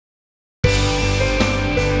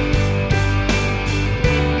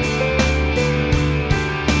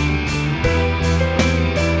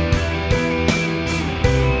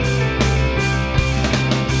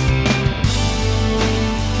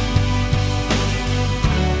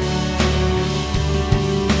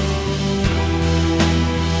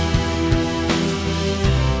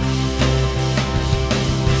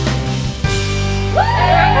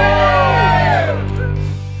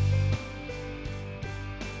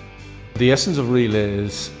The essence of relay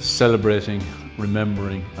is celebrating,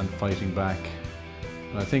 remembering and fighting back.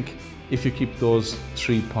 And I think if you keep those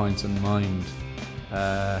 3 points in mind,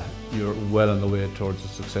 you're well on the way towards a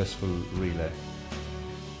successful relay.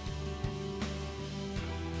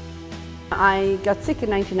 I got sick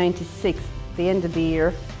in 1996, the end of the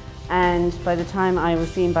year, and by the time I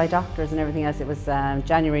was seen by doctors and everything else, it was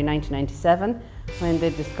January 1997 when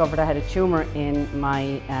they discovered I had a tumour in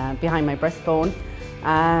behind my breastbone.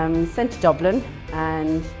 Sent to Dublin,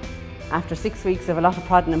 and after 6 weeks of a lot of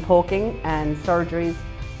prodding and poking and surgeries,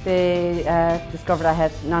 they discovered I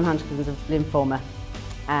had non-Hodgkin's lymphoma.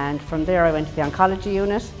 And from there I went to the oncology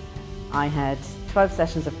unit. I had 12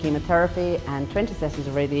 sessions of chemotherapy and 20 sessions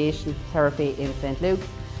of radiation therapy in St. Luke's,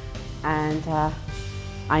 and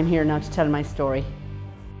I'm here now to tell my story.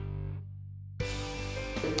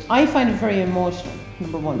 I find it very emotional,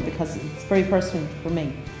 number one, because it's very personal for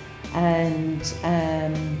me. And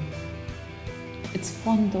it's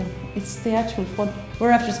fun though, it's the actual fun.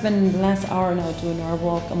 We're after spending the last hour now doing our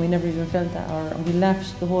walk, and we never even felt that hour, and we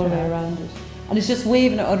laughed the whole way around it. And it's just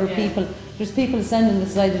waving at other people. There's people standing on the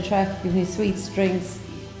side of the track giving you sweets, drinks,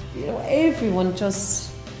 you know, everyone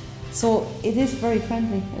just, so it is very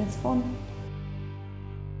friendly and it's fun.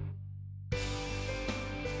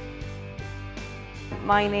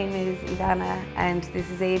 My name is Ivana and this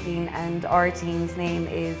is Aideen, and our team's name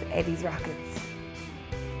is Eddie's Rockets.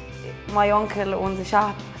 My uncle owns a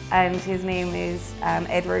shop and his name is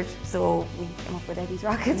Edward, so we came up with Eddie's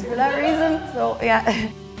Rockets for that reason, so yeah.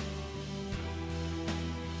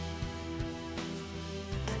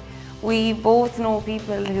 We both know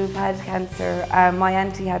people who've had cancer. My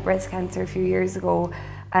auntie had breast cancer a few years ago,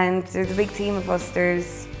 and there's a big team of us.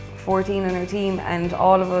 There's 14 on our team, and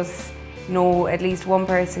all of us know at least one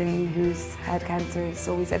person who's had cancer,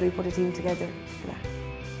 so we said we'd put a team together for that.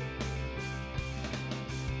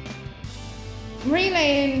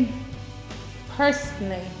 Relaying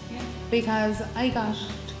personally, because I got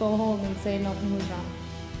to go home and say nothing was wrong.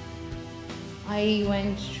 I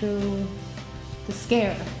went through the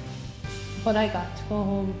scare, but I got to go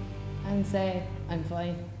home and say I'm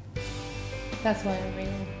fine. That's why I'm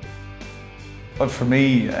relaying. But for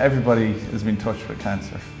me, everybody has been touched with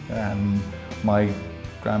cancer. My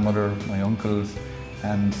grandmother, my uncles,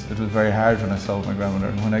 and it was very hard when I saw my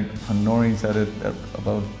grandmother. When Noreen said it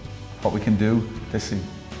about what we can do, this is,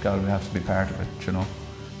 God, we have to be part of it, you know.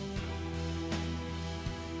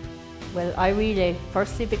 Well, I relay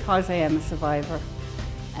firstly because I am a survivor,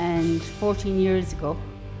 and 14 years ago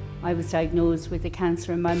I was diagnosed with a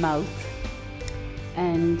cancer in my mouth,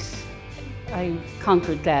 and I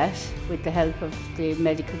conquered that with the help of the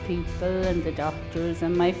medical people and the doctors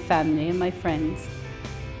and my family and my friends.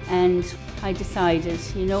 And I decided,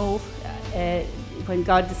 you know, when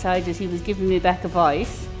God decided He was giving me back a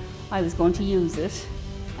voice, I was going to use it,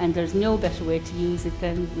 and there's no better way to use it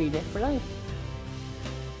than Relay for Life.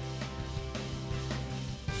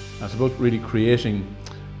 It's about really creating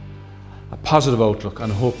a positive outlook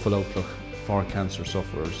and a hopeful outlook for cancer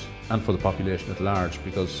sufferers and for the population at large,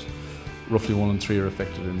 because roughly 1 in 3 are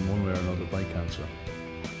affected in one way or another by cancer.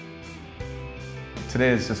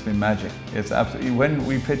 Today has just been magic. It's absolutely, when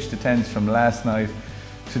we pitched the tents from last night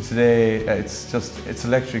to today, it's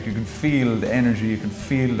electric. You can feel the energy, you can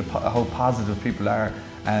feel how positive people are,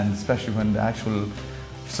 and especially when the actual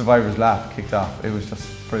survivors lap kicked off, it was just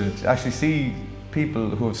brilliant. To actually see people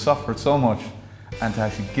who have suffered so much and to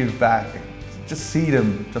actually give back, just see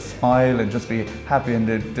them just smile and just be happy, and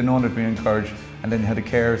they know they're being encouraged. And then you had the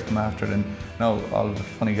carers come after it, and now all the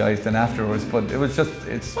funny guys then afterwards, but it was just,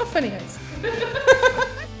 it's... What funny guys?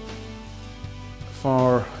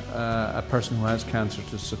 For a person who has cancer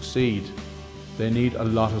to succeed, they need a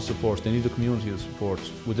lot of support. They need a community of support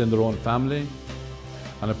within their own family,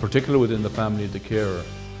 and in particular within the family of the carer.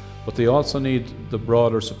 But they also need the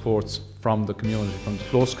broader supports from the community, from the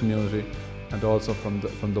close community, and also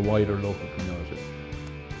from the wider local community.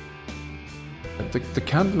 The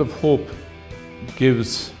Candle of Hope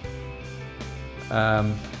gives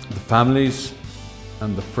the families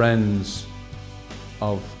and the friends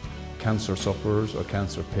of cancer sufferers or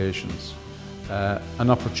cancer patients an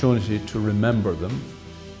opportunity to remember them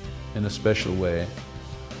in a special way,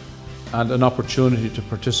 and an opportunity to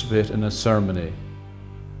participate in a ceremony.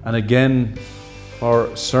 And again, for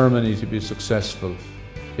a ceremony to be successful,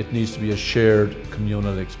 it needs to be a shared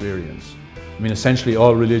communal experience. I mean, essentially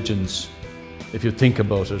all religions, if you think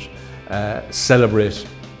about it, celebrate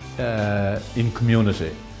in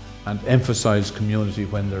community and emphasize community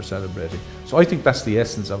when they're celebrating. So I think that's the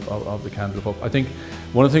essence of the Candle of Hope. I think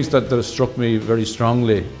one of the things that has struck me very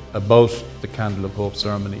strongly about the Candle of Hope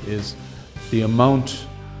ceremony is the amount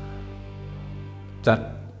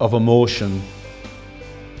that of emotion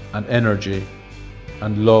and energy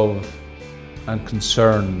and love and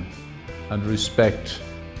concern and respect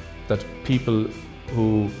that people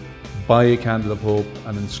who buy a candle of hope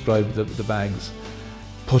and inscribe the bags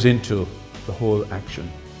put into the whole action.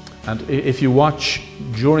 And if you watch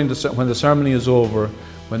when the ceremony is over,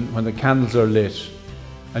 when the candles are lit,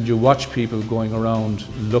 and you watch people going around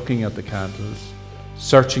looking at the candles,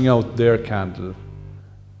 searching out their candle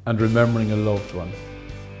and remembering a loved one.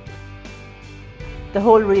 The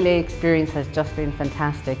whole relay experience has just been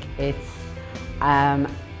fantastic. It's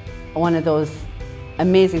one of those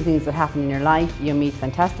amazing things that happen in your life. You meet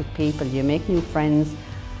fantastic people, you make new friends.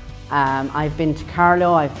 I've been to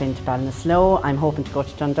Carlow, I've been to Ballinasloe, I'm hoping to go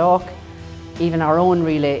to Dundalk. Even our own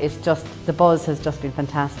relay, the buzz has just been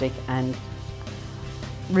fantastic and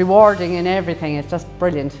rewarding and everything. It's just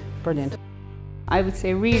brilliant, brilliant. I would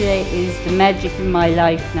say relay is the magic in my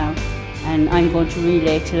life now, and I'm going to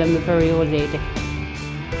relay till I'm a very old lady.